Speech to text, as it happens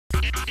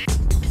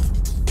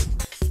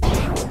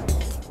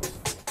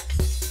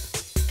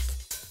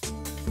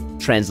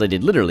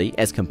translated literally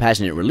as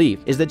Compassionate Relief,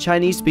 is the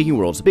Chinese-speaking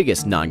world's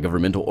biggest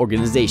non-governmental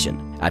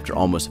organization. After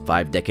almost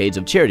 5 decades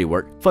of charity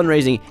work,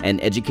 fundraising,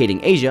 and educating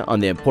Asia on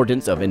the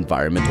importance of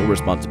environmental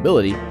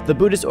responsibility, the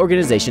Buddhist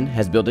organization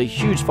has built a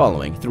huge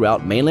following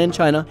throughout mainland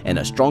China and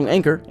a strong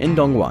anchor in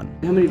Dongguan.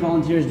 How many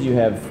volunteers do you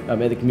have at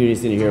the community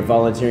center here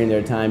volunteering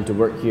their time to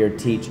work here,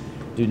 teach,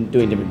 doing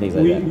different things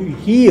like that?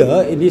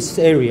 Here in this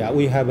area,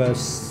 we have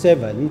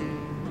 7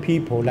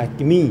 people like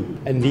me,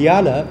 and the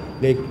other,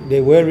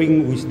 they're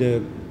wearing with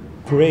the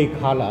gray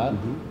color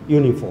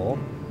uniform,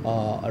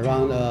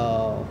 around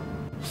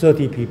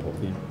 30 people.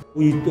 Yeah.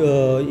 We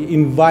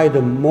invite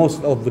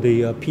most of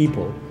the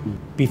people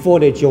before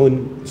they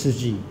join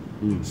Tzu.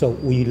 So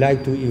we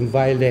like to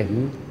invite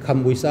them,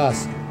 come with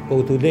us,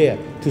 go to there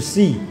to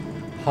see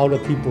how the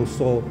people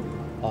so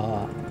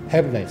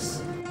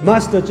helpless.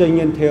 Master Cheng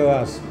Yen tell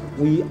us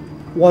we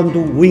want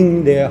to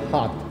win their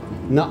heart,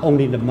 not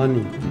only the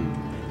money.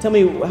 Tell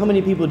me, how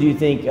many people do you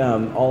think,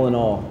 all in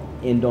all,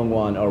 in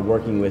Dongguan are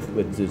working with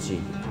Tzu?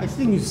 I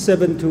think it's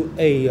 7 to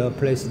 8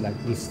 places like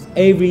this.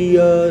 Every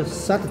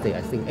Saturday,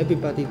 I think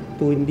everybody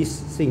doing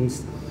these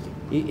things.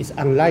 It's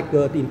unlike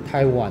in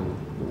Taiwan.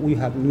 We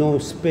have no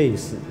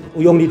space.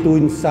 We only do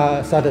in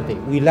Saturday.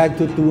 We like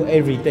to do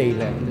every day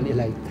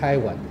like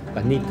Taiwan,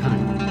 but need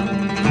time.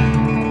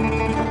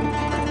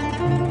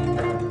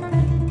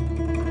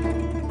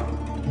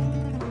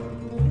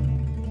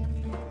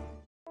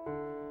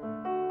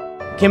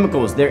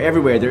 Chemicals, they're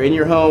everywhere. They're in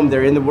your home,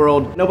 they're in the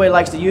world. Nobody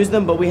likes to use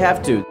them, but we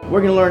have to.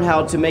 We're gonna learn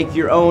how to make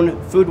your own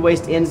food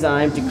waste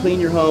enzyme to clean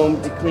your home,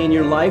 to clean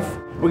your life.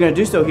 We're gonna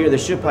do so here at the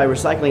Shupai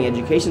Recycling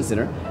Education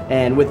Center,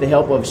 and with the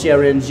help of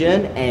Sharon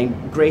Jin and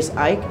Grace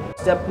Ike.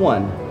 Step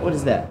 1, what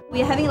is that?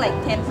 We're having like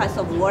 10 parts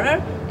of water,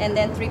 and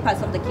then 3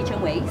 parts of the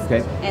kitchen waste,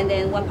 okay, and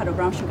then 1 part of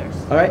brown sugars.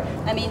 All right.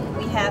 I mean,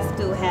 we have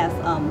to have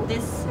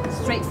this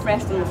straight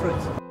fresh from the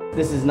fruits.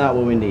 This is not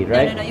what we need,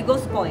 right? No, you go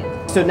spoil.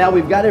 So now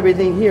we've got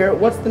everything here.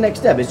 What's the next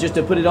step? It's just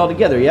to put it all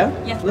together, yeah?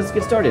 Yeah. Let's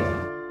get started.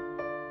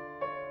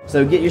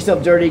 So get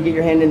yourself dirty, get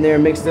your hand in there,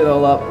 mix it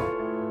all up.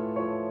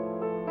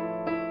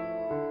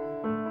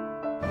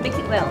 Mix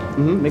it well.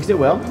 Mix it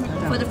well.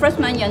 For the first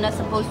month, you're not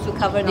supposed to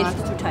cover this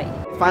too tight.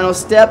 Final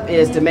step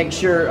is to make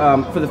sure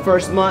for the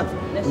first month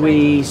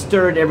we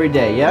stir it every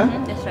day, yeah?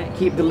 That's right.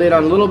 Keep the lid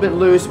on a little bit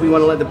loose. We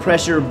want to let the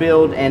pressure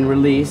build and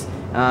release.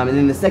 And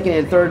then the 2nd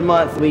and 3rd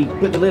month, we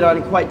put the lid on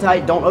it quite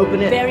tight. Don't open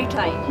it. Very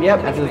tight. Yep.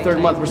 After the 3rd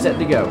month, we're set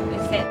to go.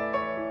 It's set.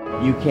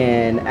 You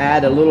can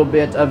add a little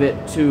bit of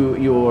it to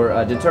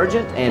your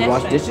detergent and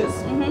wash dishes.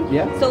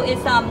 Yeah. So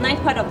it's 9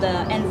 part of the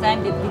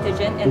enzyme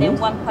detergent, and then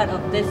 1 part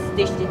of this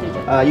dish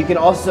detergent. You can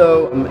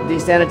also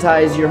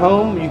desanitize your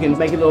home. You can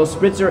make a little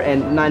spritzer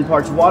and 9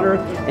 parts water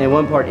and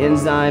 1 part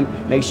enzyme.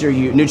 Make sure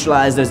you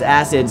neutralize those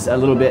acids a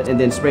little bit and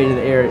then spray it in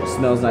the air. It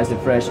smells nice and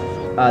fresh.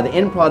 The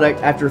end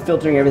product, after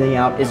filtering everything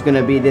out, is going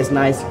to be this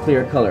nice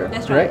clear color.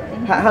 That's right.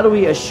 How do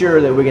we assure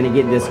that we're going to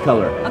get this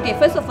color? Okay,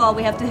 first of all,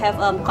 we have to have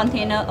a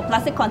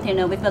plastic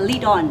container with the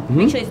lid on.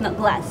 Make sure it's not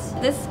glass.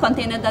 This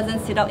container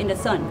doesn't sit out in the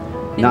sun.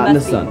 Not in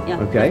the sun. Yeah,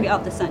 okay. It must be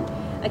out the sun.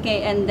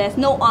 Okay, and there's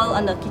no oil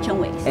on the kitchen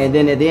waste. And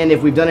then at the end,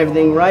 if we've done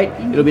everything right,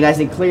 it'll be nice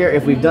and clear.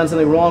 If we've done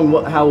something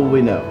wrong, how will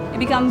we know? It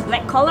becomes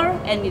black color,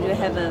 and it will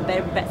have a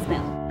very bad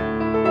smell.